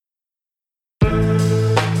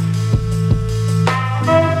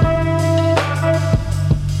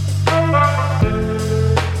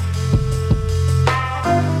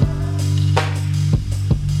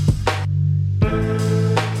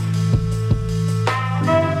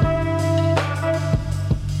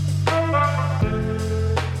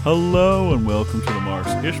Hello and welcome to the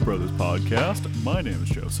Marks-ish Brothers podcast. My name is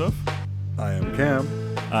Joseph. I am Cam.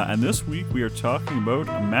 And this week we are talking about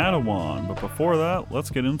Matewan. But before that, let's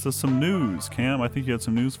get into some news. Cam, I think you had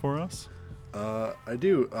some news for us. I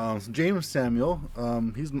do. James Samuel,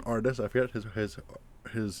 he's an artist. I forget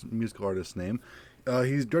his musical artist's name.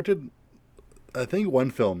 He's directed, I think, one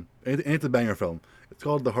film, and it's a banger film. It's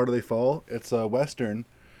called The Harder They Fall. It's a Western.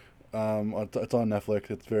 It's on Netflix.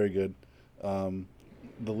 It's very good.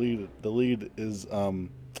 The lead is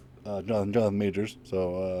Jonathan Majors,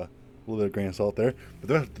 so a little bit of grain of salt there.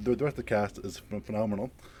 But the rest of the cast is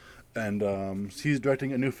phenomenal. And he's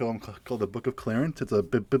directing a new film called The Book of Clarence. It's a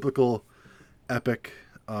biblical epic,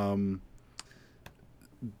 but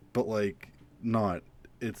like not.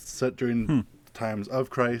 It's set during times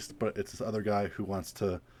of Christ, but it's this other guy who wants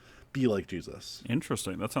to be like Jesus.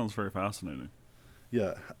 Interesting. That sounds very fascinating.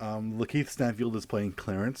 Yeah. Lakeith Stanfield is playing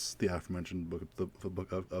Clarence, the aforementioned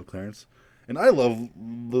book of Clarence. And I love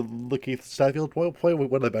Lakeith Stanfield. Play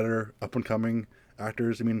one of the better up-and-coming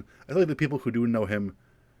actors. I mean, I think the people who do know him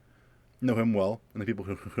well, and the people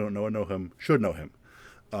who don't know him should know him.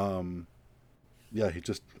 Yeah, he's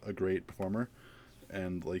just a great performer.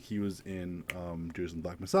 And like he was in Judas and the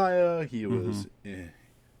Black Messiah. He was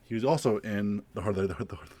also in The Harder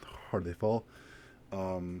They Fall.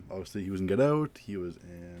 Obviously, he was in Get Out. He was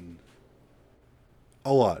in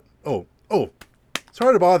a lot. Oh,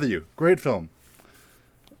 sorry to bother you. Great film.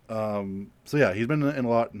 So yeah, he's been in a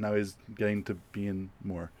lot. Now he's getting to be in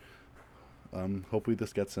more. Hopefully,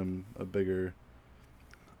 this gets him a bigger.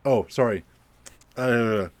 Oh, sorry.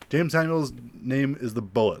 James Samuel's name is The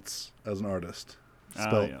Bullets as an artist.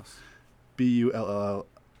 Spelled Yes. Bullitts.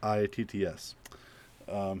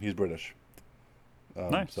 He's British.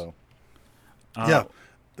 Nice. So. Yeah,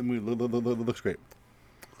 the movie looks great.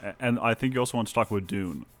 And I think you also want to talk about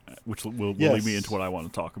Dune, which will lead me into what I want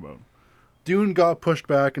to talk about. Dune got pushed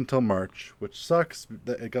back until March, which sucks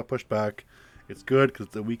that it got pushed back. It's good because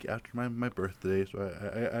it's a week after my birthday, so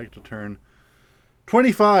I get to turn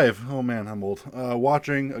 25. Oh man, I'm old.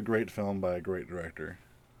 Watching a great film by a great director.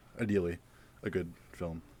 Ideally, a good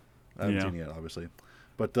film. I haven't seen it yet, obviously.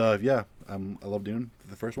 But yeah, I love Dune,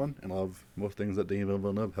 the first one, and I love most things that Denis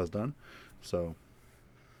Villeneuve has done. So,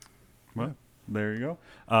 well, yeah. There you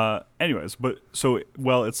go. Anyways,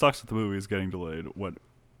 it sucks that the movie is getting delayed. What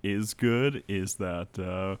is good is that,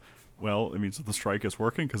 it means that the strike is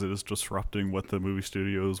working because it is disrupting what the movie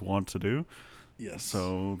studios want to do. Yes.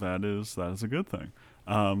 So that is a good thing.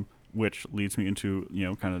 Which leads me into,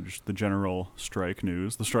 kind of just the general strike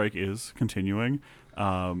news. The strike is continuing.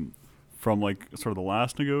 From like sort of the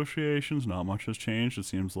last negotiations, not much has changed. It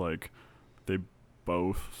seems like they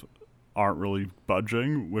both aren't really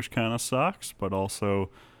budging, which kind of sucks. But also,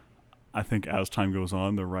 I think as time goes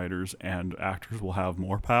on, the writers and actors will have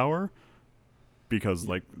more power because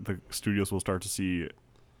like the studios will start to see,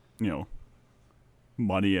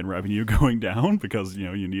 money and revenue going down because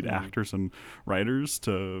you need actors and writers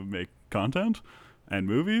to make content and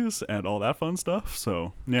movies and all that fun stuff.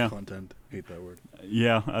 So yeah, content. Hate that word.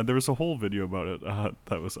 Yeah, there was a whole video about it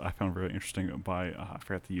that I found very interesting by I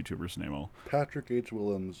forgot the YouTuber's name. Patrick H.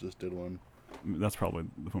 Willems just did one. That's probably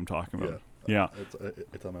who I'm talking about. Yeah.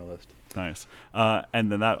 It's on my list. Nice. And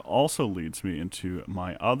then that also leads me into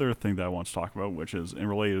my other thing that I want to talk about, which is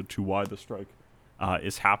related to why the strike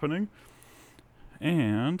is happening.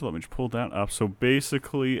 And let me just pull that up. So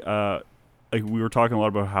basically, like we were talking a lot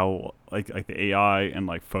about how like the AI and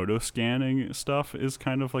like photo scanning stuff is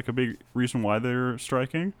kind of like a big reason why they're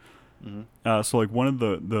striking. Mm-hmm. So like one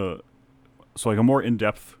of so like a more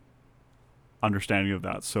in-depth understanding of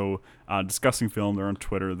that. So Discussing Film, they're on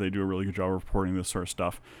Twitter. They do a really good job of reporting this sort of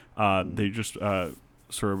stuff. They just I'm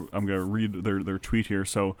going to read their tweet here.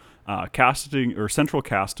 So casting or central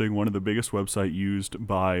casting, one of the biggest website used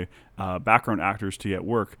by background actors to get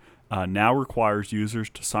work, now requires users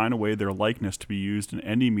to sign away their likeness to be used in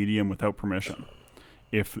any medium without permission.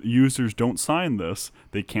 If users don't sign this,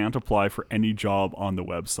 they can't apply for any job on the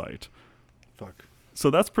website. Fuck. So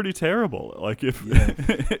that's pretty terrible. Like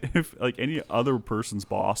if like any other person's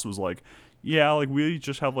boss was like, yeah, like we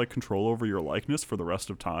just have like control over your likeness for the rest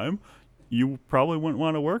of time, you probably wouldn't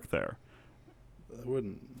want to work there. I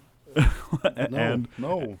wouldn't.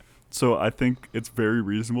 No. So I think it's very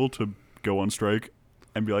reasonable to go on strike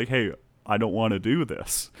and be like, hey, I don't want to do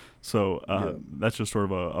this. So that's just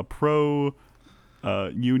sort of a pro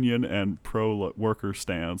union and pro worker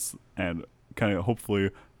stance, and kind of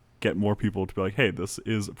hopefully get more people to be like, hey, this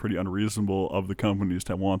is pretty unreasonable of the companies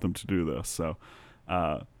to want them to do this. So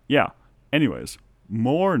anyways,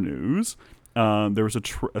 more news. There was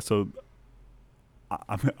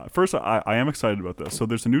first, I am excited about this. So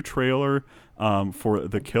there's a new trailer for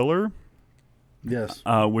The Killer, Yes.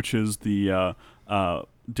 which is the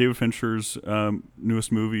David Fincher's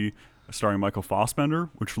newest movie starring Michael Fassbender,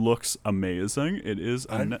 which looks amazing. It is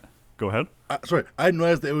go ahead. Sorry, I didn't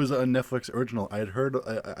realize that it was a Netflix original. I had heard,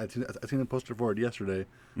 I'd seen a poster for it yesterday.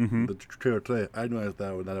 Mm-hmm. The trailer today. I didn't realize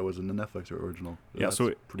that it was a Netflix original. Yeah, That's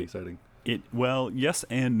so pretty exciting. Well, yes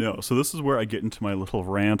and no. So this is where I get into my little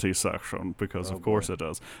ranty section because, of course, it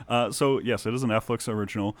does. So yes, it is an Netflix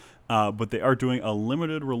original, but they are doing a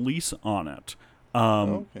limited release on it,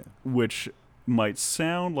 Okay. which might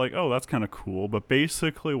sound like, oh, that's kind of cool, but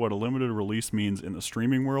basically what a limited release means in the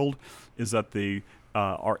streaming world is that they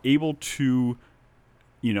are able to,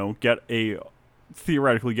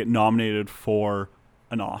 theoretically get nominated for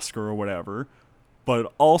an Oscar or whatever. But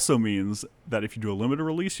it also means that if you do a limited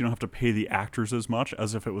release, you don't have to pay the actors as much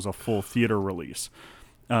as if it was a full theater release.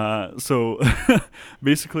 So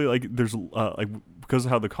basically, like, there's because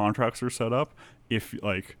of how the contracts are set up, if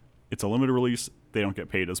like it's a limited release, they don't get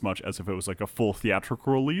paid as much as if it was like a full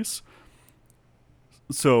theatrical release.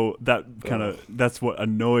 So that's what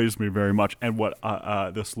annoys me very much, and what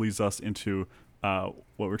this leads us into what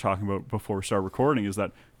we were talking about before we started recording is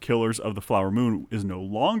that Killers of the Flower Moon is no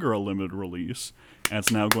longer a limited release, and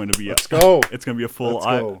it's now going to be Let's go. It's going to be a full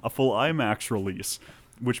IMAX release,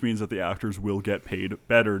 which means that the actors will get paid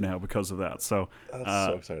better now because of that. So That's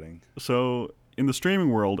so exciting. So in the streaming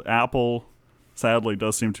world, Apple sadly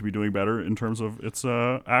does seem to be doing better in terms of its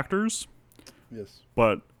actors. Yes.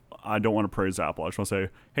 But I don't want to praise Apple. I just want to say,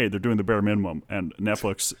 hey, they're doing the bare minimum, and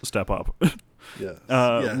Netflix step up. Yes.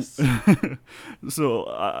 Yes.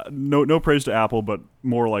 So no praise to Apple, but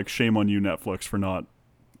more like shame on you, Netflix, for not,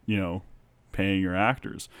 paying your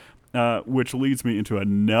actors. Which leads me into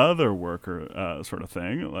another worker sort of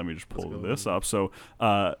thing. Let me just pull this up. So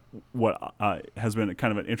what has been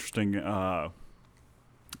kind of an interesting,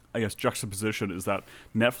 juxtaposition is that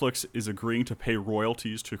Netflix is agreeing to pay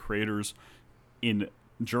royalties to creators in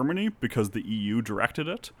Germany because the EU directed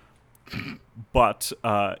it. But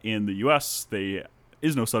in the U.S., there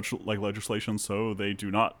is no such legislation, so they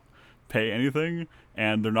do not pay anything,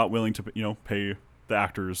 and they're not willing to pay the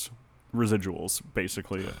actors residuals,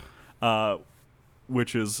 basically,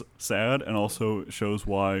 which is sad, and also shows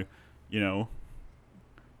why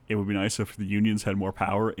it would be nice if the unions had more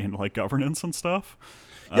power in governance and stuff.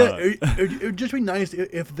 Yeah, it would just be nice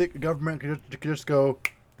if the government could just go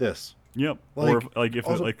this. Yep. Or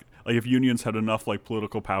if unions had enough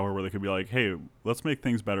political power where they could be like, hey, let's make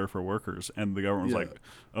things better for workers, and the government was like,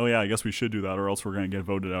 oh yeah, I guess we should do that, or else we're going to get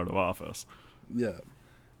voted out of office. Yeah,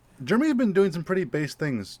 Germany's been doing some pretty base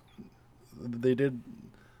things. They did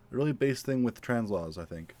a really base thing with trans laws, I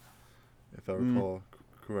think, if I recall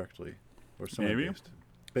correctly, or semi-based.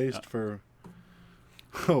 Based for.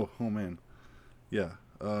 Oh man, yeah.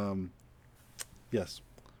 Yes,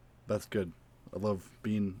 that's good. I love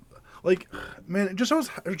being. Man, it just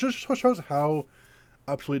shows how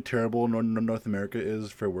absolutely terrible North America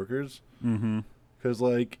is for workers. Mm-hmm. Because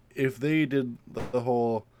if they did the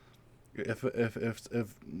whole, if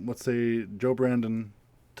let's say Joe Brandon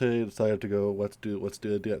today decided to go, let's do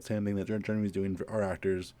that same thing that Germany's doing for our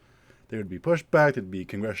actors, there would be pushback. There'd be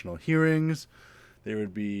congressional hearings. There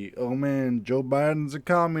would be, oh man, Joe Biden's a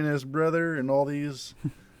communist, brother, and all these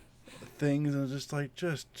things, and it's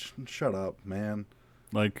just shut up, man.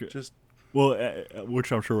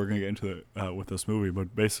 Which I'm sure we're going to get into with this movie,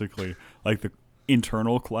 but basically, the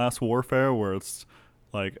internal class warfare where it's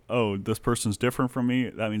oh, this person's different from me,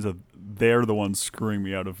 that means that they're the ones screwing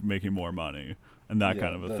me out of making more money, and that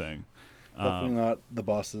kind of a thing. Definitely not the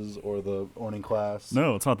bosses or the owning class.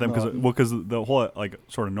 No, it's not them, because the whole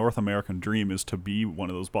sort of North American dream is to be one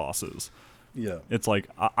of those bosses. Yeah. It's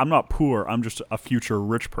I'm not poor, I'm just a future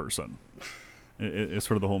rich person. It's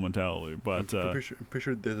sort of the whole mentality, but I'm pretty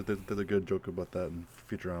sure there's a good joke about that in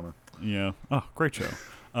Futurama. Yeah. Oh, great show.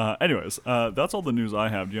 Anyways, that's all the news I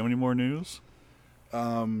have. Do you have any more news?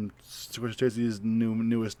 Scorsese's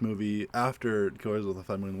newest movie after Killers of the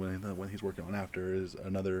Flower Moon, when he's working on after, is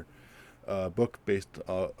another book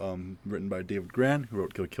written by David Gran, who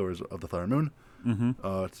wrote Killers of the Flower Moon.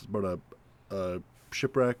 Mm-hmm. It's about a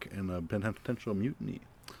shipwreck and a potential mutiny.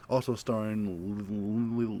 Also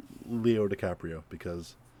starring Leo DiCaprio,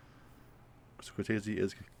 because Scorsese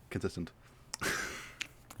is consistent.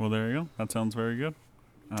 Well, there you go. That sounds very good.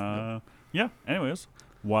 Yeah. Anyways,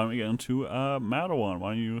 why don't we get into Matewan?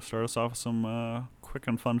 Why don't you start us off with some quick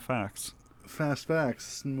and fun facts? Fast facts.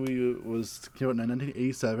 This movie came out in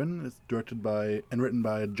 1987. It's directed by and written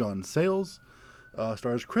by John Sayles.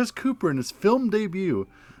 Stars Chris Cooper in his film debut,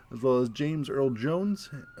 as well as James Earl Jones.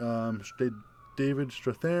 They David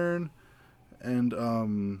Strathairn, and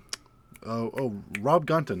Rob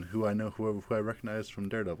Gunton, who I recognize from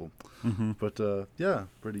Daredevil. Mm-hmm. But yeah,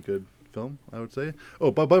 pretty good film, I would say.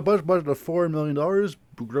 Oh, but budget of $4 million,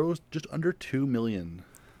 grossed just under $2 million.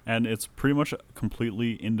 And it's pretty much a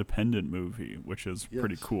completely independent movie, which is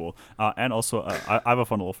pretty Yes. cool. And also, I have a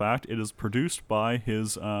fun little fact. It is produced by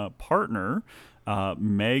his partner,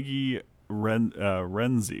 Maggie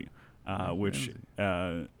Renzi, which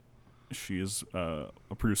she's a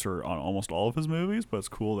producer on almost all of his movies. But it's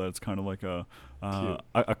cool that it's kind of like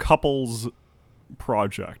a couple's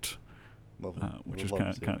project, Love which is love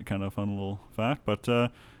to see it. kind of a fun little fact. But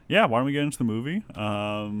yeah, why don't we get into the movie?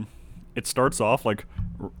 It starts off like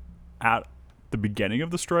at the beginning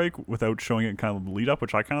of the strike without showing it kind of the lead up,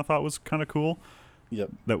 which I kind of thought was kind of cool. Yep.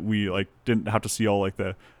 That we like didn't have to see all like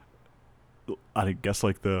I guess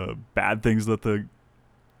like the bad things that the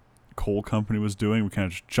coal company was doing. We kind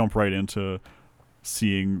of just jump right into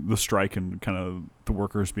seeing the strike and kind of the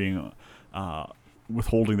workers being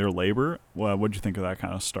withholding their labor. Well, what'd you think of that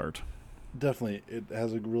kind of start? Definitely, it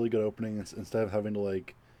has a really good opening. Instead of having to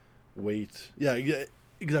like wait, yeah,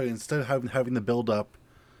 exactly. Instead of having the build up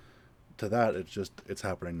to that, it's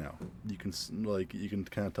happening now. You can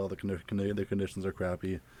kind of tell the conditions are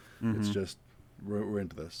crappy. It's Mm-hmm. just we're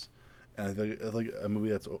into this, and I think a movie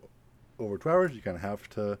that's over 2 hours, you kind of have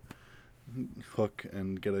to hook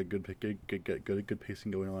and get a good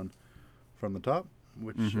pacing going on from the top,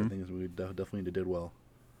 which I think this movie definitely did well.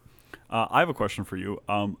 I have a question for you.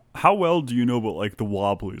 How well do you know about like the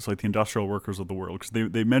Wobblies, like the industrial workers of the world?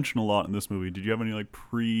 Because they mention a lot in this movie. Did you have any like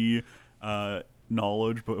pre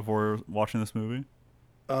knowledge before watching this movie?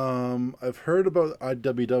 I've heard about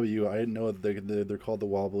IWW. I didn't know that they're called the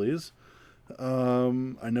Wobblies.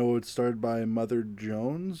 I know it's started by Mother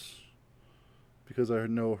Jones because I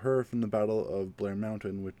know her from the Battle of Blair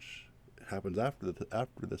Mountain, which happens after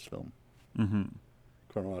this film Mm-hmm.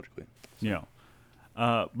 chronologically. Yeah.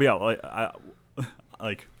 But yeah,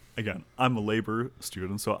 like again, I'm a labor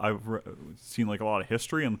student, so I've seen like a lot of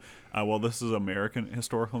history, and while this is an American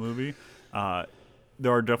historical movie,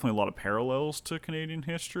 there are definitely a lot of parallels to Canadian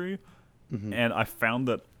history, and I found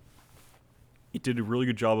that it did a really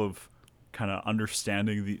good job of kind of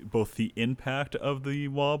understanding both the impact of the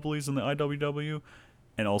Wobblies and the IWW,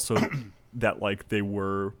 and also that like they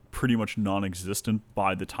were pretty much non-existent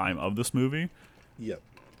by the time of this movie Yep.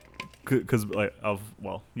 because like of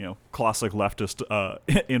classic leftist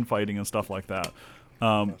infighting and stuff like that.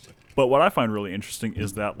 Classic. But what I find really interesting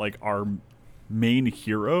is that like our main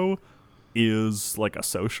hero is like a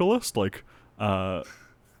socialist, like Are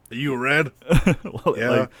you red?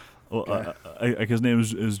 Yeah. his name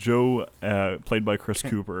is Joe, played by Chris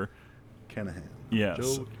Cooper. Canahan.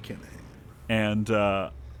 Yes, Joe Canahan. and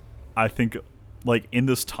I think like in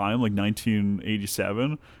this time, like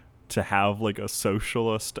 1987, to have like a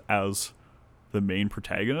socialist as the main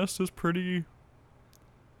protagonist is pretty,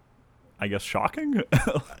 I guess, shocking.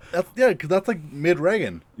 Because that's like mid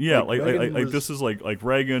Reagan. Yeah, Reagan like was- this is like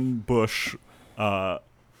Reagan, Bush,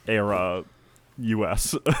 era,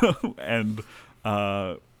 U.S. and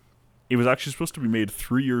it was actually supposed to be made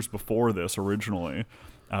 3 years before this originally,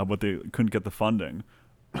 but they couldn't get the funding.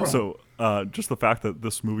 So just the fact that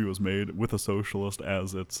this movie was made with a socialist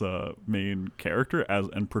as its main character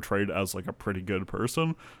and portrayed as like a pretty good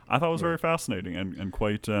person, I thought was very fascinating and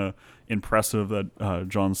quite impressive that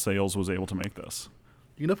John Sayles was able to make this.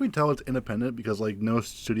 You can definitely tell it's independent because like no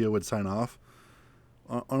studio would sign off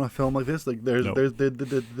on a film like this. Like there's Nope.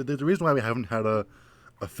 there's a reason why we haven't had a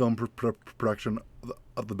film production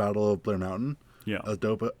of the Battle of Blair Mountain. Yeah. As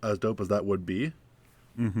dope as that would be.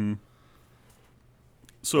 Mm-hmm.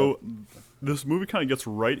 So this movie kind of gets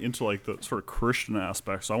right into like the sort of Christian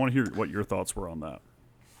aspect. So I want to hear what your thoughts were on that.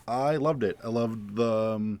 I loved it. I loved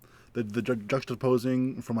the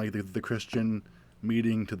juxtaposing from like the Christian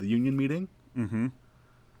meeting to the Union meeting. Mm-hmm.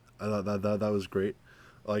 I thought that was great.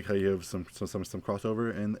 I like how you have some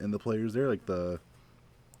crossover in the players there, like the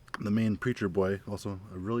main preacher boy, also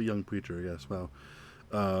a really young preacher. Yes, wow.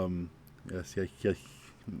 Yes, yeah.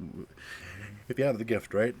 If you have the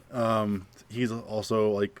gift, right? He's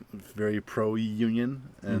also like very pro union,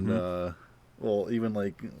 and well, even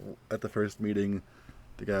like at the first meeting,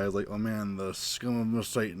 the guy's like, "Oh man, the scum of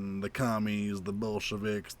Satan, the commies, the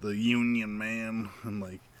Bolsheviks, the union, man," and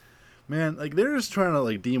like, man, like they're just trying to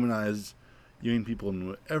like demonize union people in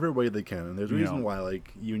whatever way they can, and there's a reason Yeah. why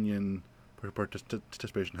like union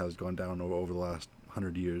participation has gone down over the last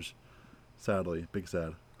 100 years. Sadly, big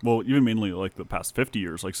sad. Well, even mainly like the past 50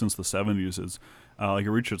 years, like since the 70s, is like it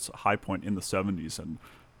reached its high point in the 70s and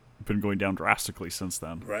been going down drastically since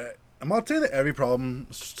then. Right. I'm not saying that every problem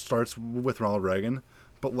starts with Ronald Reagan,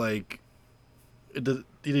 but like it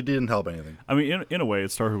didn't help anything. I mean, in a way,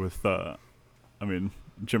 it started with, I mean,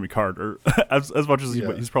 Jimmy Carter. As much as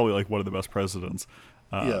Yeah, he's probably like one of the best presidents,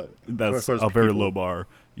 yeah. As that's far as a very low people, bar.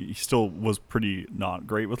 He still was pretty not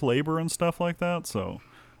great with labor and stuff like that. So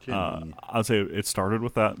Jimmy. I'd say it started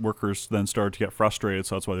with that. Workers then started to get frustrated,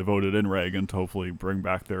 so that's why they voted in Reagan to hopefully bring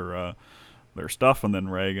back their stuff. And then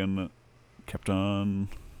Reagan kept on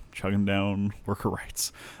chugging down worker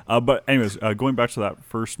rights. But anyways, going back to that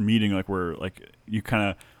first meeting, like where like you kind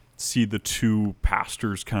of see the two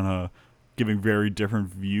pastors kind of giving very different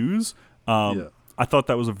views. Yeah. I thought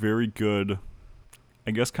that was a very good,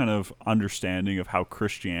 I guess, kind of understanding of how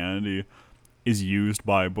Christianity is used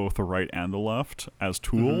by both the right and the left as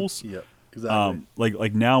tools. Yeah. Exactly.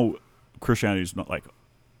 Like now, Christianity is not like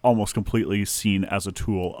almost completely seen as a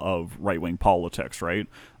tool of right wing politics, right?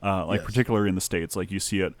 Like Yes. particularly in the States, like you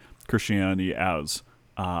see it Christianity as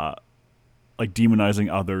like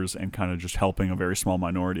demonizing others and kind of just helping a very small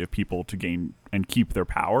minority of people to gain and keep their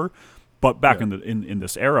power. But back Yeah. in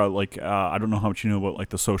this era, like I don't know how much you know about like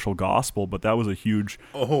the social gospel, but that was a huge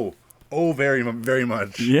Very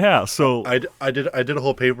much. yeah. So I did a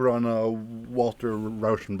whole paper on Walter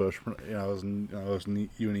Rauschenbusch. I was in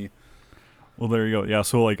uni. well, there you go. Yeah,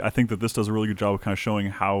 so like I think that this does a really good job of kind of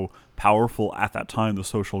showing how powerful at that time the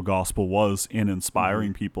social gospel was in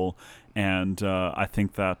inspiring people, and I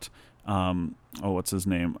think that what's his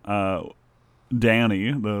name?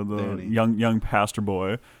 Danny, the Danny. young pastor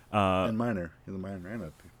boy, And minor. He's a minor and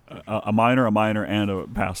a minor, and a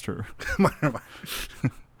pastor. minor.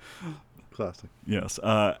 Classic. Yes,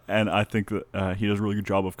 and I think that he does a really good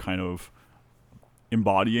job of kind of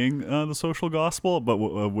embodying the social gospel. But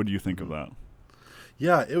what do you think of that?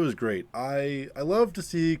 Yeah, it was great. I love to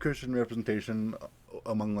see Christian representation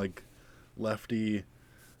among like lefty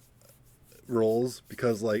roles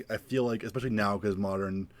because like I feel like especially now because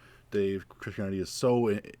modern day Christianity is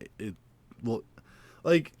so well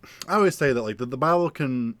like I always say that like the Bible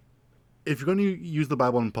can if you're going to use the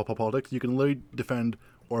Bible in politics you can literally defend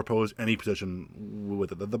or oppose any position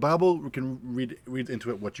with it. The Bible can read into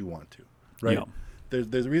it what you want to, right? Yeah.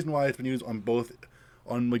 There's a reason why it's been used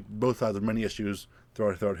on like both sides of many issues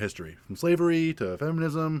throughout history, from slavery to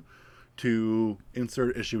feminism to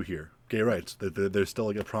insert issue here, gay rights. There's still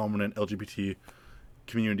like a prominent LGBT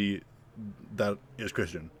community that is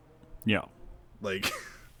Christian. Yeah. Like,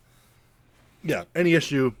 yeah, any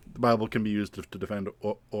issue the Bible can be used to defend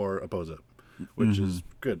or oppose it, which is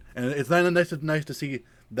good. And it's nice to see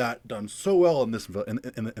that done so well in this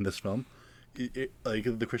in this film.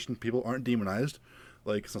 Like the Christian people aren't demonized.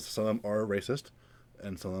 Like some of them are racist,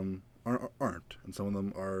 and some of them aren't, and some of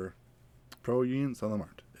them are pro-union, some of them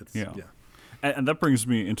aren't. It's Yeah. yeah. And that brings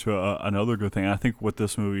me into another good thing. I think what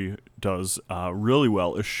this movie does really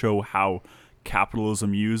well is show how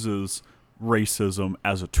capitalism uses racism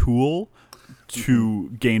as a tool to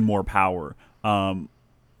gain more power.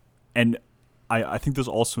 And I think this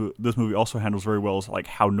movie also handles very well is like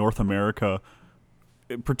how North America,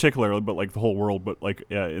 particularly, but like the whole world, but like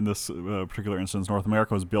in this particular instance, North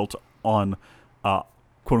America was built on quote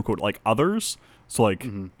unquote like others. So like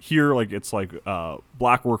here, like it's like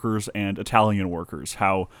black workers and Italian workers.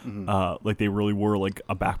 How like they really were like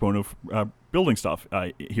a backbone of building stuff.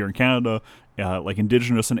 Here in Canada, like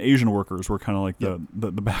Indigenous and Asian workers were kind of like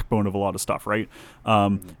the backbone of a lot of stuff, right?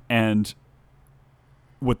 And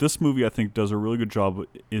what this movie I think does a really good job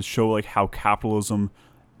is show like how capitalism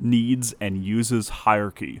needs and uses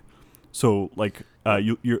hierarchy. So like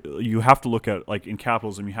you have to look at like in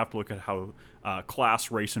capitalism you have to look at how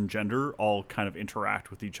class, race, and gender all kind of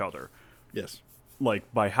interact with each other. Yes. Like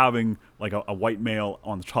by having like a white male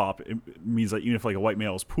on the top, it means that even if like a white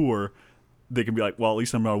male is poor, they can be like, well, at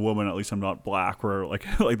least I'm not a woman, at least I'm not black, or like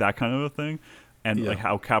like that kind of a thing. And like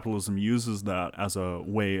how capitalism uses that as a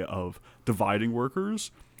way of dividing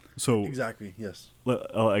workers. So Exactly. Yes.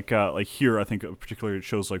 like here, I think particularly it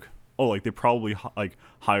shows like like they probably like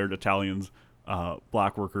hired Italians,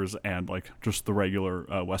 black workers, and like just the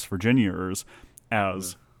regular West Virginians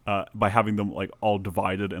as by having them like all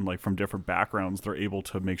divided and like from different backgrounds, they're able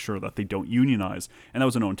to make sure that they don't unionize. And that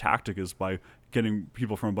was a known tactic is by getting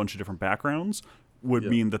people from a bunch of different backgrounds would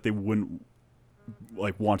mean that they wouldn't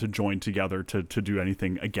like want to join together to do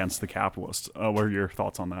anything against the capitalists. What are your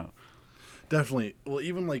thoughts on that? Definitely. Well,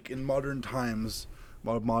 even like in modern times,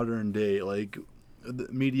 modern day, like the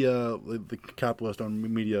media, like the capitalist-owned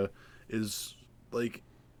media, is like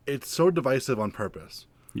it's so divisive on purpose.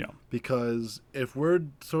 Yeah. Because if we're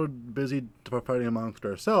so busy fighting amongst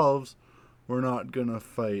ourselves, we're not gonna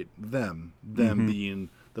fight them. Them being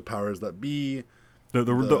the powers that be,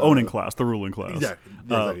 The owning class, the ruling class.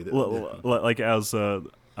 Exactly. Like as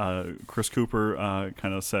Chris Cooper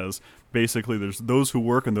kind of says, basically there's those who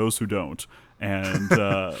work and those who don't, and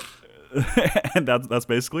and that's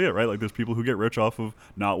basically it, right? Like there's people who get rich off of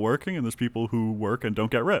not working, and there's people who work and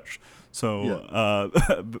don't get rich. So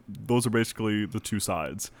those are basically the two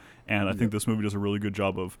sides, and I think this movie does a really good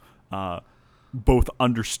job of both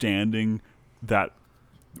understanding that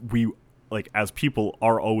we, like, as people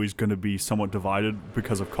are always going to be somewhat divided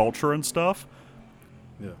because of culture and stuff,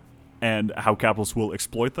 and how capitalists will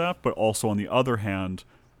exploit that, but also on the other hand,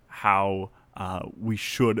 how we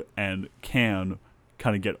should and can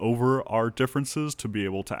kind of get over our differences to be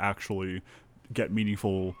able to actually get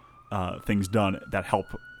meaningful things done that help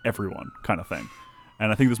everyone, kind of thing.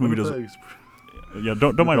 And I think this movie does. Yeah,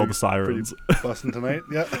 don't mind all the sirens. Busting tonight,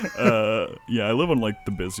 yeah. Yeah, I live on like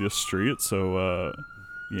the busiest street, so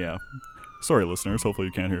yeah. Sorry, listeners. Hopefully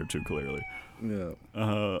you can't hear it too clearly. Yeah.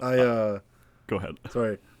 Go ahead.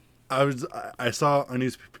 Sorry, I saw a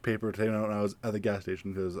newspaper today when I was at the gas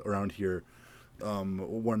station, because around here,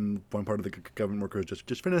 one part of the government workers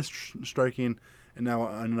just finished striking, and now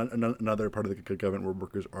another part of the government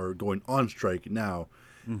workers are going on strike now.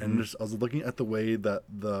 And I was looking at the way that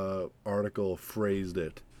the article phrased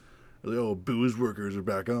it. Like, oh, booze workers are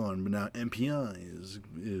back on, but now MPI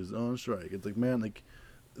is on strike. It's like, man, like,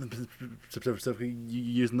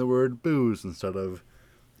 using the word booze instead of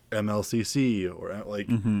MLCC or like,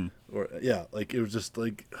 or like, it was just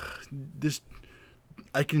like this.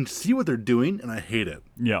 I can see what they're doing, and I hate it.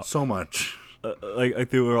 So much.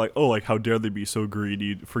 Like they were like, oh, like how dare they be so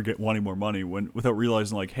greedy for wanting more money, when without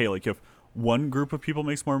realizing, like, hey, like if one group of people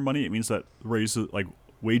makes more money, it means that wages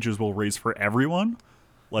will raise for everyone,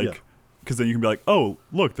 like, because then you can be like, oh,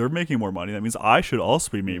 look, they're making more money, that means I should also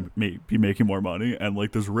be making more money, and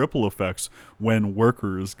like there's ripple effects when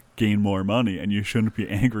workers gain more money, and you shouldn't be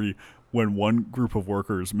angry when one group of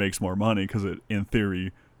workers makes more money, because it in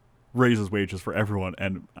theory raises wages for everyone.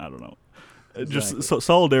 And I don't know. Exactly. Just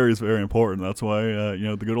solidarity is very important. That's why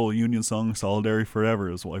the good old Union song "Solidarity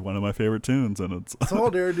Forever" is like one of my favorite tunes, and it's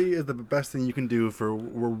solidarity is the best thing you can do for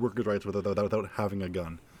workers' rights without having a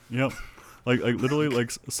gun. Yep, like literally,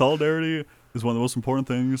 like solidarity is one of the most important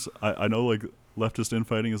things. I know, like, leftist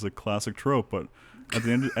infighting is a classic trope, but at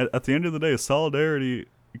the end of the day, solidarity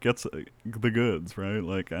gets the goods, right?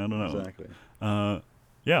 Like, I don't know. Exactly.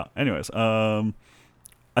 Yeah. Anyways,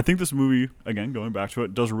 I think this movie, again, going back to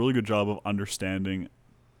it, does a really good job of understanding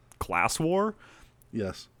class war.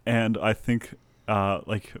 Yes. And I think,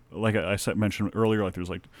 like I mentioned earlier, like there's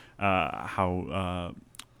like how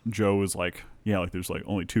Joe is like, yeah, like there's like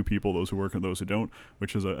only two people, those who work and those who don't,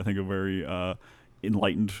 which is, I think, a very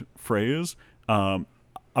enlightened phrase. A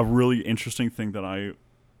really interesting thing that I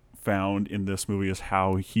found in this movie is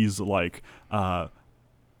how he's like I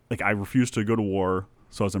refused to go to war,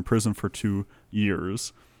 so I was in prison for 2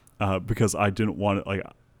 years because I didn't want it. Like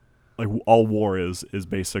all war is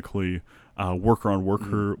basically worker on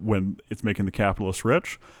worker when it's making the capitalists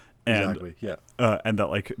rich. And, exactly. Yeah. And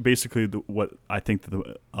that, like, basically what I think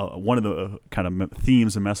one of the kind of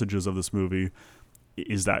themes and messages of this movie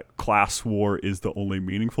is that class war is the only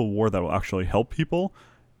meaningful war that will actually help people,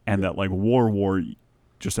 and that like war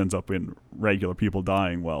just ends up in regular people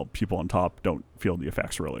dying while people on top don't feel the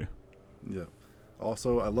effects really. Yeah.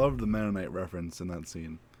 Also, I loved the Mennonite reference in that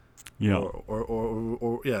scene. Yeah.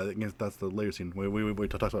 Or yeah, I guess that's the later scene where we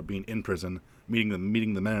talked about being in prison, meeting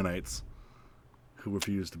the Mennonites who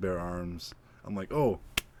refused to bear arms. I'm like, oh,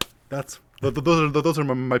 those are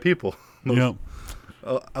my people. Yeah.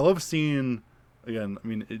 I love seeing, again, I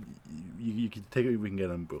mean, you can take it, we can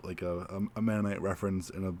get like a Mennonite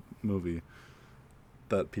reference in a movie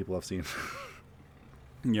that people have seen.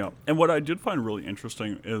 Yeah. And what I did find really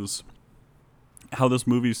interesting is how this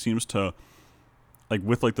movie seems to, like,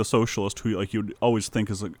 with like the socialist who like you'd always think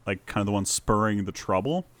is like kind of the one spurring the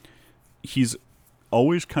trouble, he's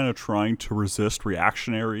always kind of trying to resist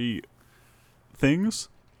reactionary things.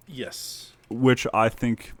 Yes. Which I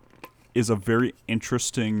think is a very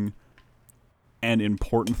interesting and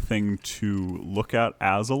important thing to look at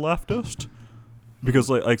as a leftist, because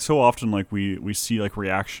like so often like we see like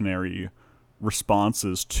reactionary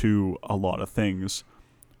responses to a lot of things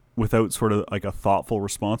without sort of like a thoughtful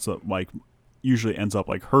response that like usually ends up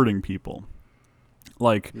like hurting people.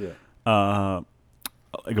 Like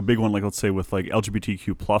like a big one, like let's say with like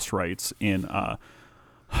LGBTQ plus rights in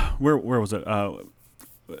where was it?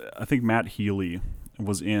 I think Matt Healy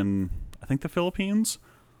was in, I think, the Philippines,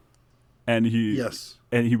 and he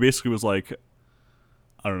basically was like,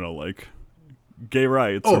 I don't know, like gay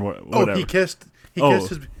rights or whatever. He kissed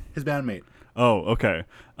his bandmate. Oh, okay.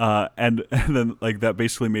 And then like that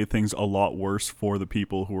basically made things a lot worse for the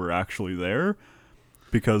people who were actually there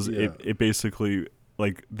because Yeah. it basically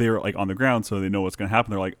like they're like on the ground so they know what's going to happen.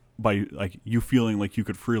 They're like by like you feeling like you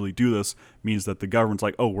could freely do this means that the government's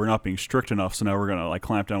like, oh, we're not being strict enough, so now we're gonna like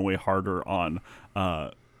clamp down way harder on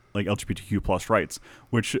like LGBTQ plus rights,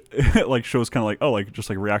 which like shows kind of like oh like just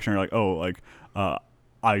like reactionary like oh like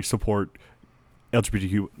I support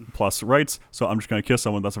LGBTQ plus rights, so I'm just gonna kiss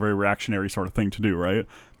someone. That's a very reactionary sort of thing to do, right?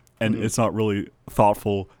 And Hmm. it's not really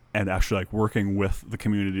thoughtful and actually like working with the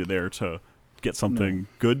community there to get No. something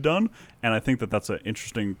good done. And I think that that's an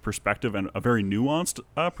interesting perspective and a very nuanced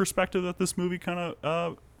perspective that this movie kind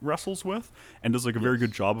of wrestles with and does like a very good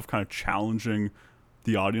Yes. job of kind of challenging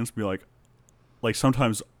the audience. Be like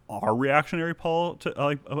sometimes are reactionary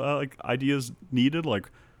like ideas needed like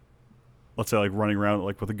let's say like running around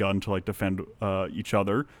like with a gun to like defend each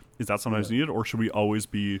other, is that Yeah. sometimes needed, or should we always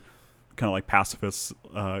be kind of like pacifists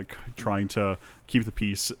trying to keep the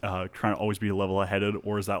peace, trying to always be level headed,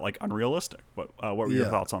 or is that like unrealistic? What were your Yeah.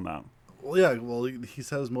 thoughts on that? Well, yeah. Well, he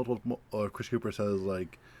says multiple. Chris Cooper says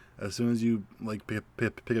like, as soon as you like pick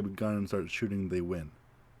up a gun and start shooting, they win.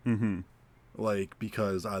 Mm-hmm. Like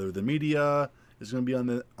because either the media is going to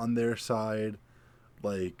be on their side,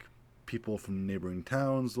 like people from neighboring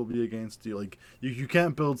towns will be against you. Like you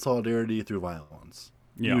can't build solidarity through violence.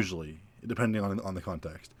 Yeah. Usually, depending on the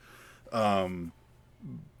context. Um,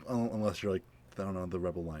 unless you're like I don't know the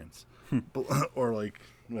Rebel Alliance, but, or like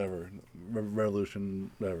whatever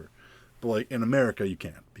revolution whatever. But like in America, you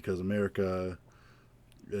can't because America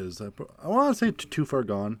is I want to say too far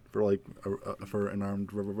gone for like for an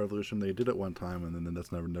armed revolution. They did it one time, and then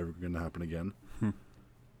that's never going to happen again.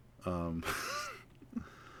 Um,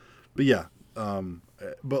 but yeah,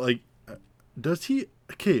 but like, does he?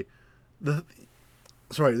 Okay, the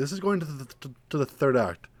sorry, this is going to the third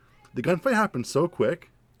act. The gunfight happened so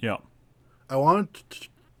quick. Yeah. I wanted to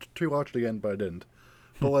rewatch it again, but I didn't.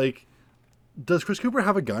 But like, does Chris Cooper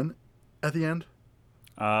have a gun at the end?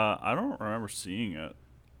 I don't remember seeing it.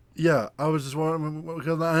 Yeah, I was just wondering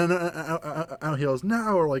because I he yells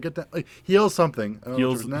now or like get that like he yells something. I don't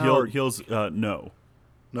know if Heels it's now or heels no.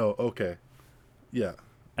 no. Okay, yeah,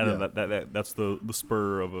 And then yeah. that's the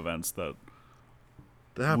spur of events that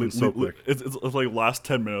That happened so quick. it's like last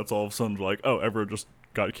 10 minutes all of a sudden like oh everyone just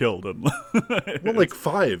got killed and Well, like it's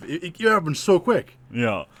five. It happened so quick.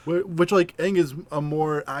 yeah. Which like I think is a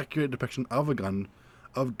more accurate depiction of gun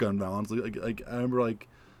violence. Like I remember like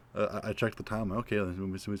I checked the time. Okay,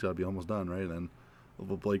 this movie's got to be almost done, right? And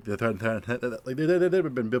like they've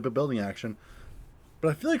been building action, but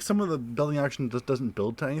I feel like some of the building action just doesn't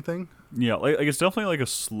build to anything. Yeah, like it's definitely like a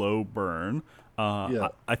slow burn. Yeah.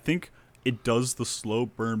 I think it does the slow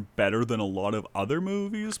burn better than a lot of other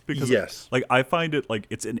movies because Yes. like I find it like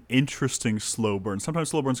it's an interesting slow burn. Sometimes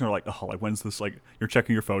slow burns are like oh like when's this like you're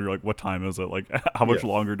checking your phone, you're like what time is it, like how much Yeah.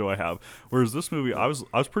 longer do I have? Whereas this movie I was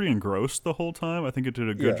pretty engrossed the whole time. I think it did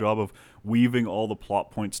a good Yeah. job of weaving all the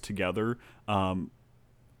plot points together.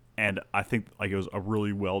 And I think like it was a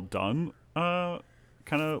really well done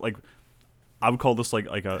kind of like I would call this like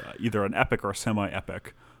a either an epic or a semi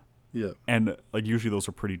epic, Yeah. and like usually those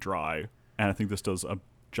are pretty dry, and I think this does a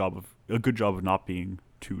good job of not being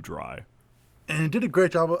too dry. And it did a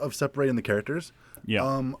great job of separating the characters.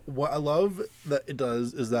 Yeah. What I love that it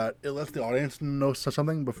does is that it lets the audience know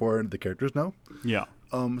something before the characters know. Yeah.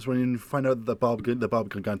 So when you find out that Bob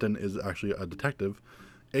Gunton is actually a detective,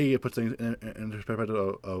 it puts things in perspective.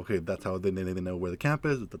 Okay, that's how they know where the camp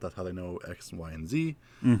is. That's how they know X, Y, and Z.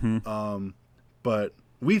 But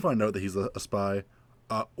we find out that he's a spy.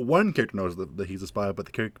 One character knows that he's a spy, but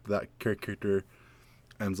that character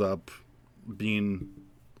ends up being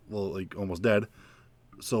well, like almost dead.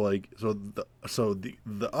 So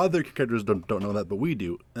the other characters don't know that, but we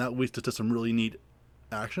do, and that leads to some really neat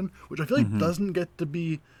action, which I feel like doesn't get to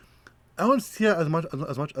be. I don't see it as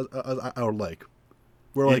I would like.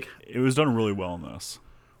 Where like It was done really well in this.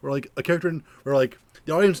 where like a character where like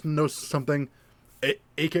the audience knows something,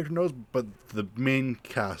 a character knows, but the main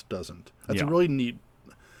cast doesn't. That's a Yeah. really neat.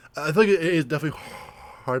 I think it is definitely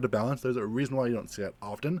hard to balance. There's a reason why you don't see it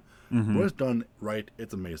often. When it's done right,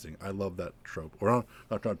 it's amazing. I love that trope, or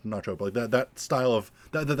not trope, but like that style of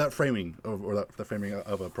that framing of, or that framing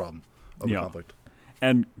of a problem of a Yeah. conflict.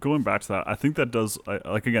 And going back to that, I think that does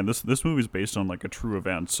like again this movie is based on like a true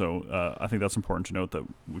event, so I think that's important to note that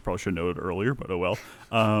we probably should have noted earlier, but oh well.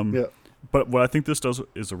 Yeah, But what I think this does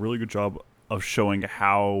is a really good job of showing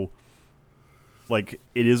how like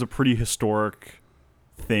it is a pretty historic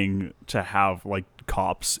thing to have like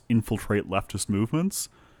cops infiltrate leftist movements.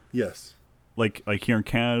 yes, Like here in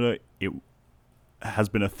Canada, has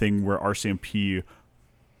been a thing where RCMP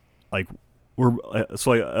like were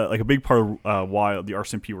like a big part of why the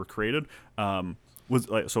RCMP were created was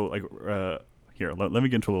like so like here let me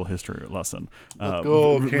get into a little history lesson. Let's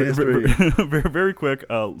go, history. Very quick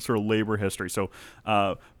sort of labor history. So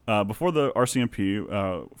before the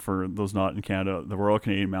RCMP, for those not in Canada, the Royal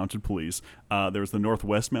Canadian Mounted Police, there was the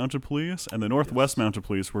Northwest Mounted Police, and the Northwest Mounted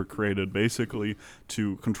Police were created basically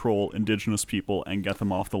to control Indigenous people and get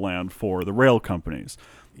them off the land for the rail companies.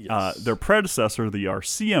 Yes. Their predecessor, the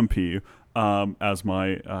RCMP, as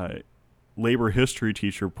my labor history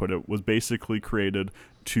teacher put it, was basically created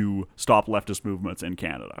to stop leftist movements in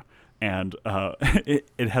Canada. And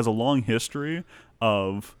it has a long history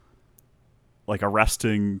of like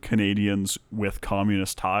arresting Canadians with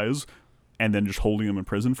communist ties and then just holding them in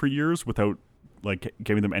prison for years without like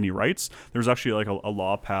giving them any rights. There's actually like a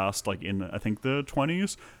law passed like in I think the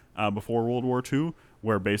 20s before World War II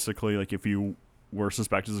where basically like if you were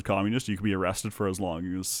suspected as a communist, you could be arrested for as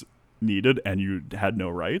long as needed and you had no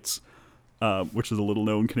rights, which is a little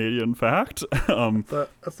known Canadian fact. That's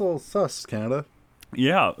a little sus, Canada.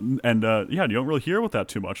 Yeah, and you don't really hear about that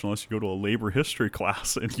too much unless you go to a labor history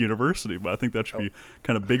class in university. But I think that should be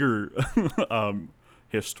kind of bigger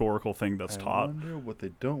historical thing that's taught. I wonder what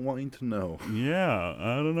they don't want you to know. Yeah,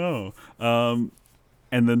 I don't know.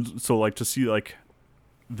 And then so like to see like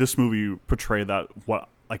this movie portray that what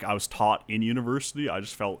like I was taught in university, I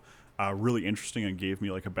just felt really interesting and gave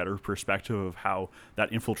me like a better perspective of how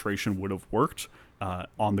that infiltration would have worked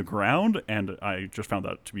on the ground, and I just found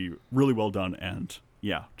that to be really well done. And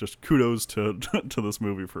yeah, just kudos to to this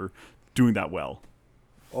movie for doing that well.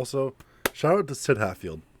 Also, shout out to Sid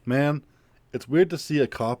Hatfield. Man, it's weird to see a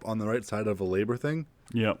cop on the right side of a labor thing.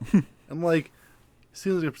 Yeah, and like,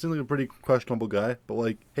 seems like a pretty questionable guy, but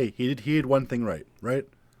like, hey, he did one thing right?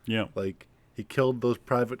 Yeah, like he killed those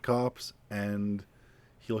private cops, and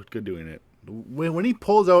he looked good doing it. When he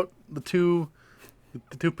pulls out the two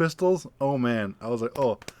pistols, oh man, I was like,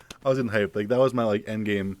 oh, I was in hype. Like that was my like end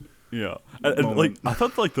game. Yeah, and like I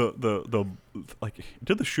thought like the like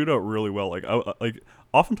did the shootout really well. Like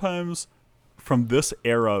oftentimes from this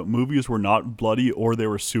era, movies were not bloody or they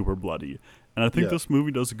were super bloody, and I think this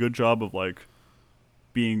movie does a good job of like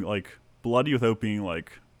being like bloody without being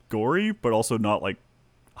like gory, but also not like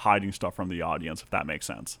hiding stuff from the audience, if that makes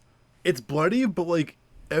sense. It's bloody, but like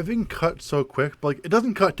everything cuts so quick, but like it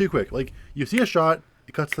doesn't cut too quick. Like you see a shot,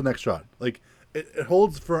 it cuts to the next shot. Like it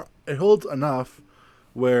holds enough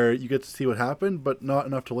where you get to see what happened, but not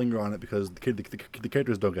enough to linger on it because the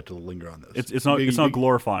characters don't get to linger on this. It's not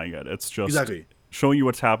glorifying it. It's just exactly showing you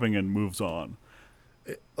what's happening and moves on.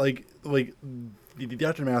 Like the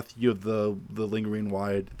aftermath, you have the lingering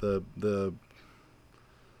wide, the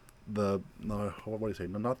no, what do you say?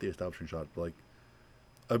 No, not the establishing shot, but like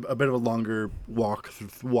a bit of a longer walk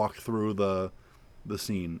through the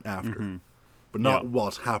scene after, but not while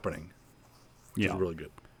it's happening. Which is really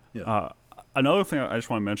good. Yeah. Another thing I just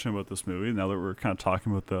want to mention about this movie, now that we're kind of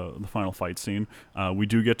talking about the final fight scene, we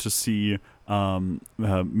do get to see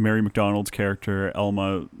Mary McDonald's character,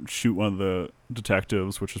 Elma, shoot one of the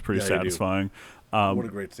detectives, which is pretty satisfying. What a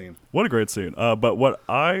great scene. What a great scene. But what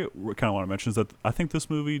I kind of want to mention is that I think this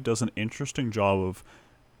movie does an interesting job of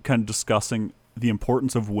kind of discussing the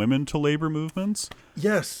importance of women to labor movements.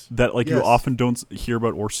 Yes. That you often don't hear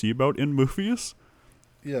about or see about in movies.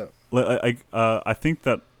 Yeah. I think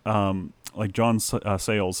that like John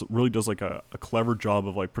Sayles really does like a clever job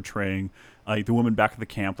of like portraying like the women back at the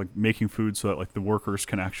camp, like making food so that like the workers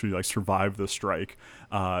can actually like survive the strike,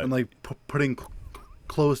 and like putting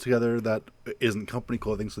clothes together that isn't company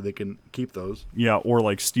clothing so they can keep those. Yeah, or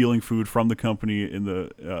like stealing food from the company in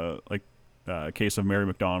the case of Mary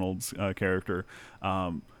McDonald's character,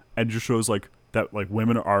 and just shows like that like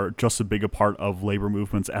women are just as big a part of labor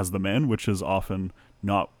movements as the men, which is often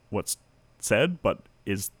not what's said, but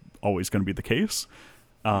is always going to be the case.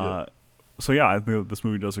 So yeah, I think this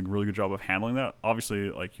movie does a really good job of handling that. Obviously,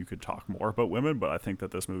 like you could talk more about women, but I think that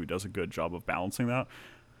this movie does a good job of balancing that.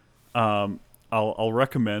 I'll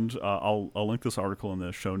recommend. I'll link this article in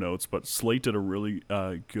the show notes. But Slate did a really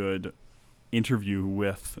good interview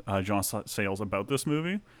with John Sayles about this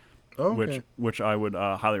movie, which I would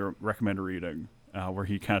highly recommend reading. Where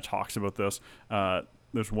he kind of talks about this.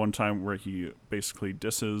 There's one time where he basically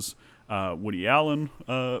disses Woody Allen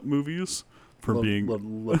movies for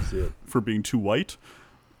being too white.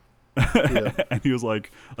 Yeah. And he was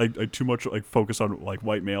like too much like focus on like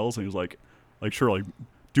white males, and he was like sure, like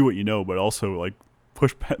do what you know, but also like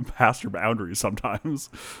push past your boundaries sometimes.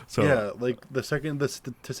 So Yeah, like the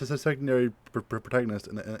secondary protagonist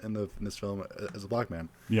in this film is a black man.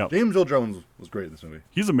 yeah, James Earl Jones was great in this movie.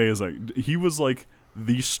 he's amazing. He was like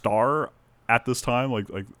the star at this time. Like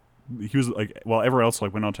he was like, well, everyone else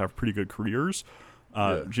like went on to have pretty good careers.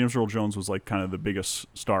 Yeah. James Earl Jones was like kind of the biggest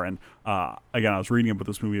star, and again, I was reading about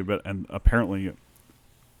this movie a bit, and apparently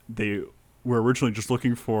they were originally just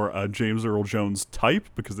looking for a James Earl Jones type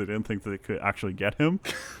because they didn't think that they could actually get him,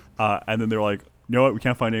 and then they're like, you know what, we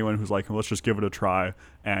can't find anyone who's like him. Let's just give it a try,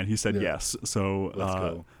 and he said yes. So Let's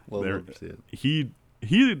go. Love to see it.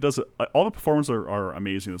 he does all the performances are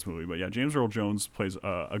amazing in this movie, but yeah, James Earl Jones plays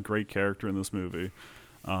a great character in this movie.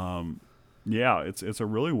 Yeah, it's a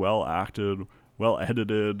really well acted, well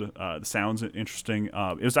edited. The sound's interesting.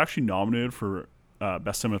 It was actually nominated for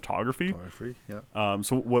best cinematography. Yeah.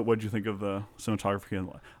 So what did you think of the cinematography and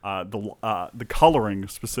the coloring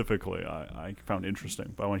specifically? I found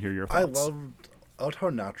interesting, but I want to hear your thoughts. I loved how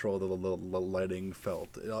natural the lighting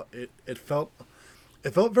felt. It felt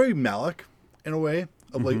very Malick in a way.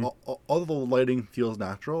 Of like all the lighting feels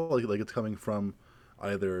natural, like it's coming from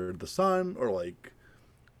either the sun or like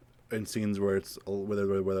in scenes where it's where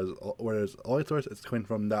there's a light source, it's coming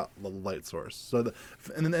from that light source. So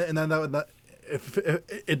and then that if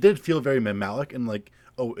it did feel very Malick and like,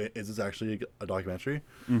 oh, is this actually a documentary?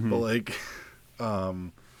 But like,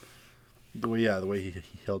 the way he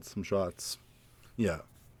held some shots, yeah.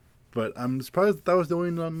 But I'm surprised that was the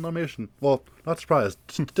only nomination. Well, not surprised,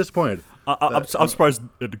 disappointed. I'm surprised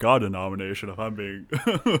it got a nomination, if I'm being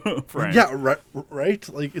frank. Yeah, right.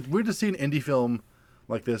 Like, it's weird to see an indie film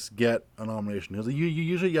like this get a nomination, because you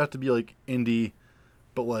usually have to be like indie,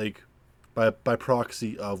 but like by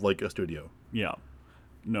proxy of like a studio. Yeah.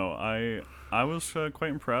 No, I was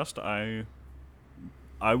quite impressed.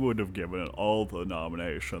 I would have given it all the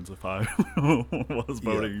nominations if I was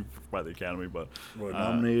voting by the Academy, but We're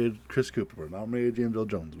nominated Chris Cooper. We're nominated James Earl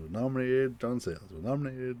Jones. We're nominated John Sayles. We're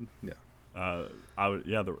nominated, I would,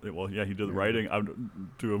 he did the writing. I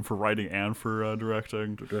would do him for writing and for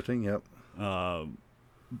directing. Directing, yep. I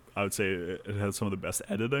would say it has some of the best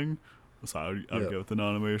editing, so I would give it the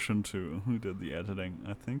nomination to who did the editing.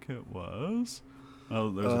 I think it was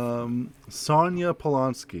Sonia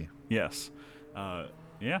Polanski. Yes.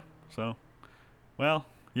 Yeah, so, well,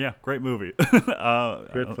 yeah, great movie.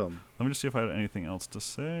 Great film. Let me just see if I had anything else to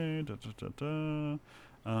say. So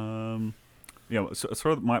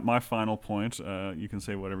sort of my final point, you can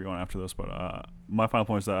say whatever you want after this, but my final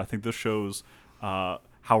point is that I think this shows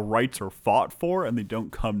how rights are fought for, and they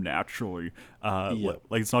don't come naturally.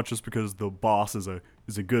 Like it's not just because the boss is a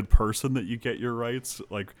good person that you get your rights,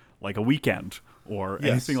 like a weekend or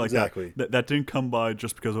anything like exactly. That didn't come by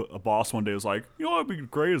just because a boss one day was like, you know what would be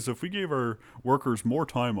great is if we gave our workers more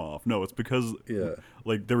time off. No, it's because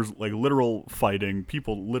like there was like literal fighting.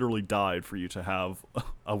 People literally died for you to have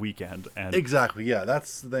a weekend. And exactly, yeah,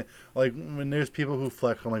 that's the thing. Like when there's people who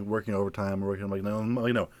flex on like working overtime or working like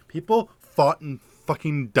no, people fought and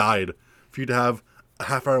fucking died for you to have a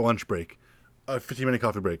half-hour lunch break, a 15-minute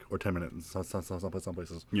coffee break, or 10 minutes in some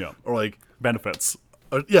places. Yeah, or like benefits.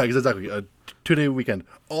 Yeah, exactly. A 2-day weekend.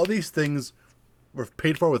 All these things were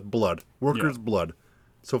paid for with blood, workers' blood.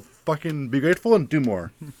 So fucking be grateful and do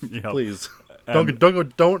more, please. Don't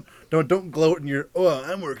gloat in your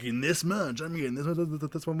I'm working this much. I'm getting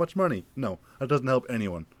this much money. No, that doesn't help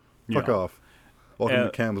anyone. Fuck off. Welcome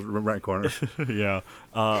to Cam's rant corner. Yeah.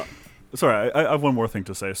 Sorry, I have one more thing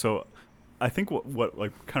to say. So, I think what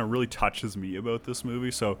like kind of really touches me about this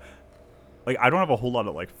movie. So, like I don't have a whole lot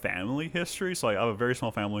of like family history, so like, I have a very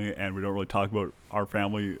small family, and we don't really talk about our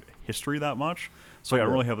family history that much. So like, I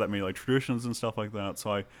don't really have that many like traditions and stuff like that.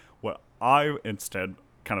 So what I instead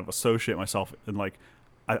kind of associate myself in, like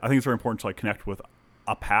I think it's very important to like connect with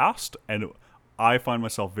a past, and I find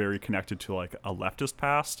myself very connected to like a leftist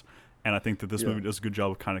past, and I think that this movie does a good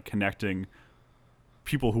job of kind of connecting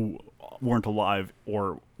people who weren't alive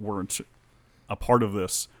or weren't a part of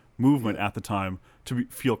this movement at the time to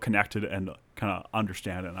feel connected and kind of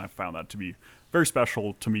understand it. And I found that to be very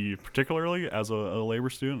special to me, particularly as a labor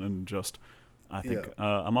student, and just I think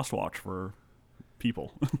a must watch for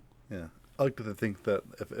people. Yeah, I like to think that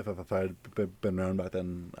if I had been around back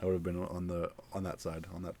then, I would have been on that side,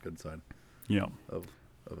 on that good side. Yeah, of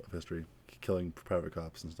history, killing private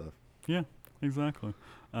cops and stuff. Yeah, exactly.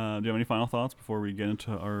 Do you have any final thoughts before we get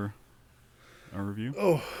into our review?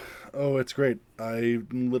 Oh, it's great. I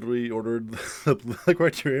literally ordered the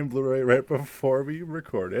Criterion Blu-ray right before we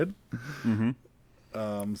recorded. Mm-hmm.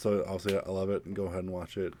 So obviously I love it, and go ahead and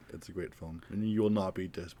watch it. It's a great film, and you will not be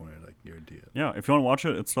disappointed. I can guarantee it. Yeah, if you want to watch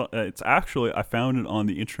it, it's actually I found it on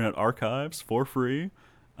the Internet Archives for free.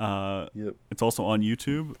 Yep. It's also on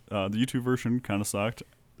YouTube. The YouTube version kind of sucked,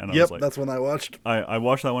 and I Yep, was like, that's one I watched. I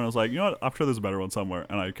watched that one. I was like, you know what? I'm sure there's a better one somewhere,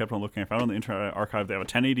 and I kept on looking. I found it on the Internet Archive. They have a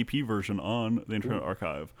 1080p version on the Internet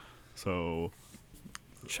Archive, so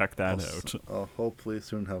check that out. I'll hopefully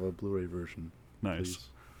soon have a Blu-ray version. Nice. Please.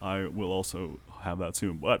 I will also have that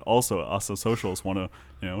soon. But also, us as socialists want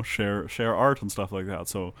to, share art and stuff like that.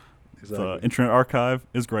 So Exactly. the Internet Archive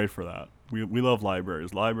is great for that. We love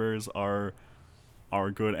libraries. Libraries are a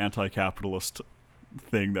good anti-capitalist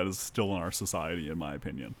thing that is still in our society, in my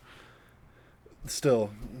opinion. Still,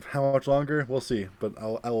 how much longer? We'll see. But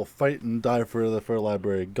I will fight and die for the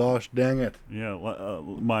library. Gosh dang it! Yeah,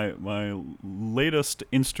 my latest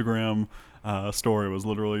Instagram story was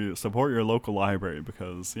literally support your local library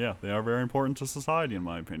because they are very important to society, in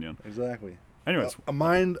my opinion. Exactly. Anyways, a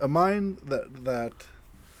mind that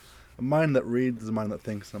reads, a mind that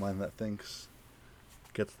thinks, a mind that thinks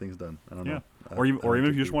gets things done. I don't know. Or even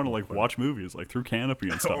if you just want to like watch movies like through Canopy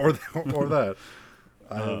and stuff, or that.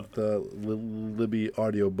 I have the Libby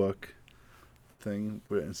audiobook thing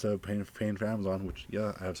instead of paying for Amazon, which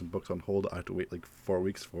I have some books on hold. I have to wait like 4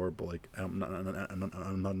 weeks for, but like I'm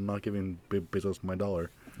not giving Bezos my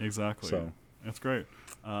dollar. Exactly. So that's great.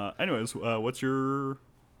 Anyways, what's your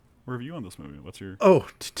review on this movie? What's your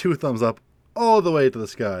 2 thumbs up all the way to the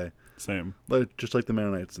sky. Same. Just like the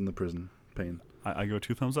Mennonites in the prison pain. I go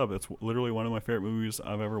 2 thumbs up. It's literally one of my favorite movies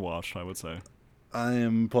I've ever watched, I would say. I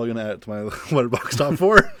am probably gonna add it to my Letterboxd top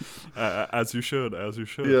 4. As you should.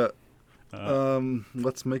 Yeah.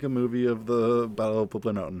 Let's make a movie of the Battle of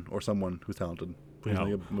Blair Mountain, or someone who's talented. Please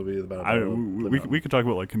make a movie of the Battle of Blair Mountain. We could talk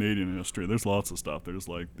about like Canadian history. There's lots of stuff. There's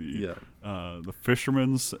like the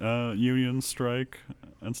fishermen's union strike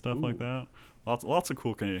and stuff like that. Lots of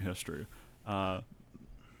cool Canadian history.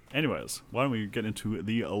 Anyways, why don't we get into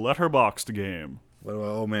the Letterboxd game?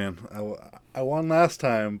 Oh man, I won last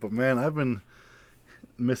time, but man, I've been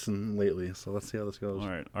missing lately. So let's see how this goes. All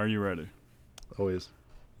right, are you ready? Always.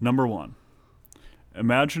 Number 1.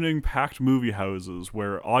 Imagining packed movie houses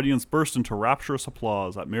where audience burst into rapturous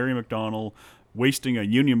applause at Mary McDonnell wasting a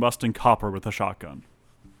union-busting copper with a shotgun.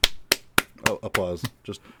 Oh, applause.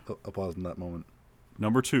 Just applause in that moment.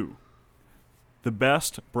 Number 2. The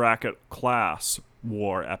best bracket class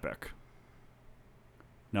war epic.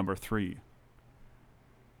 Number 3.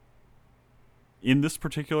 In this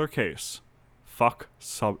particular case, fuck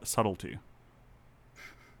subtlety.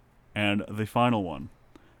 And the final one.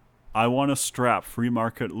 I want to strap free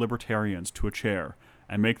market libertarians to a chair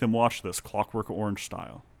and make them watch this Clockwork Orange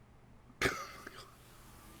style.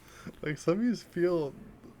 Like some of you feel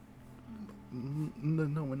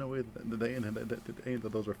no way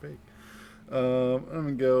that those are fake. I'm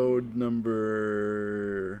gonna go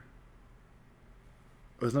number.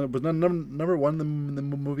 Was number 1 the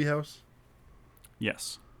movie house?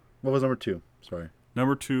 Yes. What was number 2? Sorry.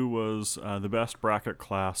 Number 2 was the best bracket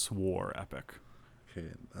class war epic. Okay.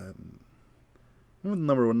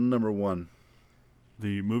 Number 1.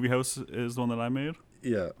 The movie house is the one that I made?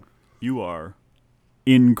 Yeah. You are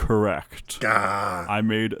incorrect. Ah. I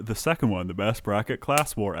made the second one, the best bracket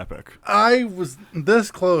class war epic. I was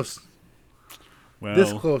this close. Well,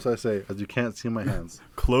 this close, I say, as you can't see my hands.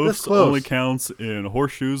 Close only counts in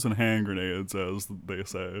horseshoes and hand grenades, as they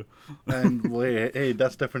say. And hey,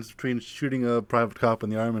 that's the difference between shooting a private cop in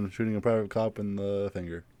the arm and shooting a private cop in the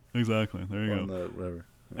finger. Exactly. There you go. Whatever.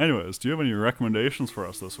 Anyways, do you have any recommendations for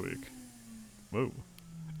us this week? Whoa.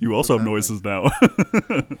 You also have noises now.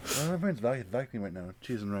 My brain's vacuuming right now.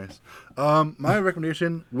 Cheese and rice. My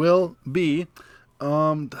recommendation will be,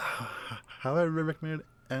 have I recommended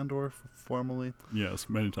Andor formally? Yes,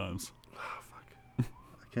 many times. Oh, fuck.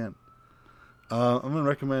 I can't. I'm gonna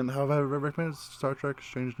recommend. Have I recommended Star Trek: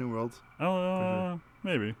 Strange New Worlds?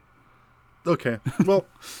 Maybe. Okay. Well,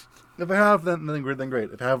 if I have, then great. Then great.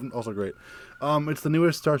 If I haven't, also great. It's the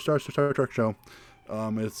newest Star Trek show.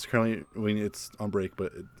 It's currently, it's on break,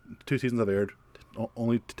 but 2 seasons have aired.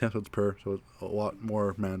 Only 10 episodes per, so it's a lot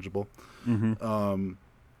more manageable. Mm-hmm.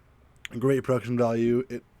 Great production value.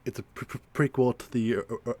 It's a prequel to the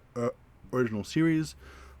original series.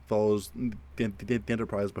 Follows the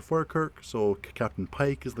Enterprise before Kirk. So Captain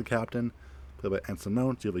Pike is the captain, played by Anson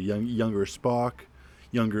Mount. You have a younger Spock,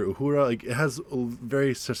 younger Uhura. Like it has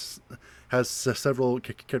several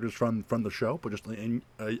characters from the show, but just in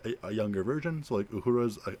a younger version. So like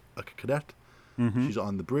Uhura's a cadet. Mm-hmm. She's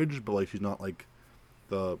on the bridge, but like she's not like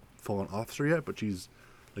the full-on officer yet. But she's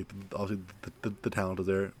Like obviously the talent is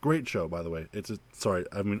there. Great show, by the way. It's sorry,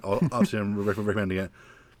 I mean obviously I'm recommending it,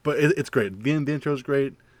 but it's great. The intro is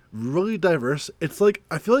great, really diverse. It's like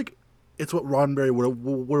I feel like it's what Roddenberry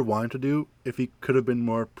would wanted to do if he could have been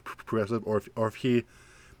more progressive, or if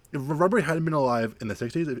Roddenberry hadn't been alive in the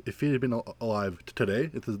 '60s, if he had been alive today,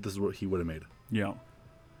 this is what he would have made. Yeah.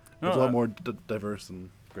 It's a lot more diverse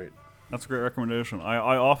and great. That's a great recommendation. I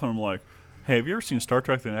often am like, hey, have you ever seen Star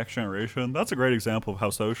Trek: The Next Generation? That's a great example of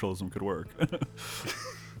how socialism could work.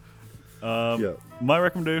 Yeah. My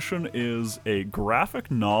recommendation is a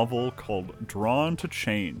graphic novel called Drawn to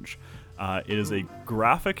Change. It is a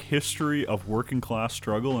graphic history of working class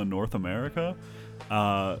struggle in North America,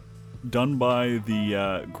 done by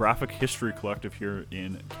the Graphic History Collective here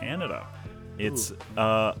in Canada. It's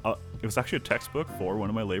it was actually a textbook for one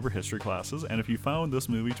of my labor history classes, and if you found this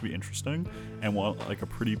movie to be interesting and want like a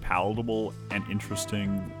pretty palatable and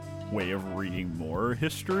interesting way of reading more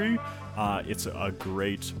history, it's a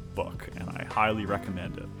great book, and I highly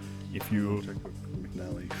recommend it. If you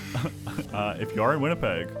if you are in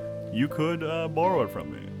Winnipeg, you could borrow it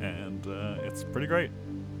from me, and it's pretty great.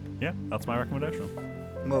 Yeah, that's my recommendation.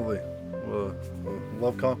 Lovely. Well, I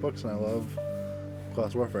love comic books and I love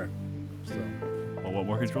class warfare. So, well, what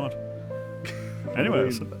more could you want?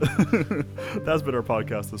 Anyways, that's been our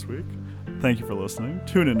podcast this week. Thank you for listening.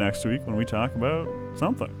 Tune in next week when we talk about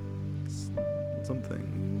something.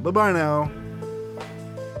 Bye-bye now.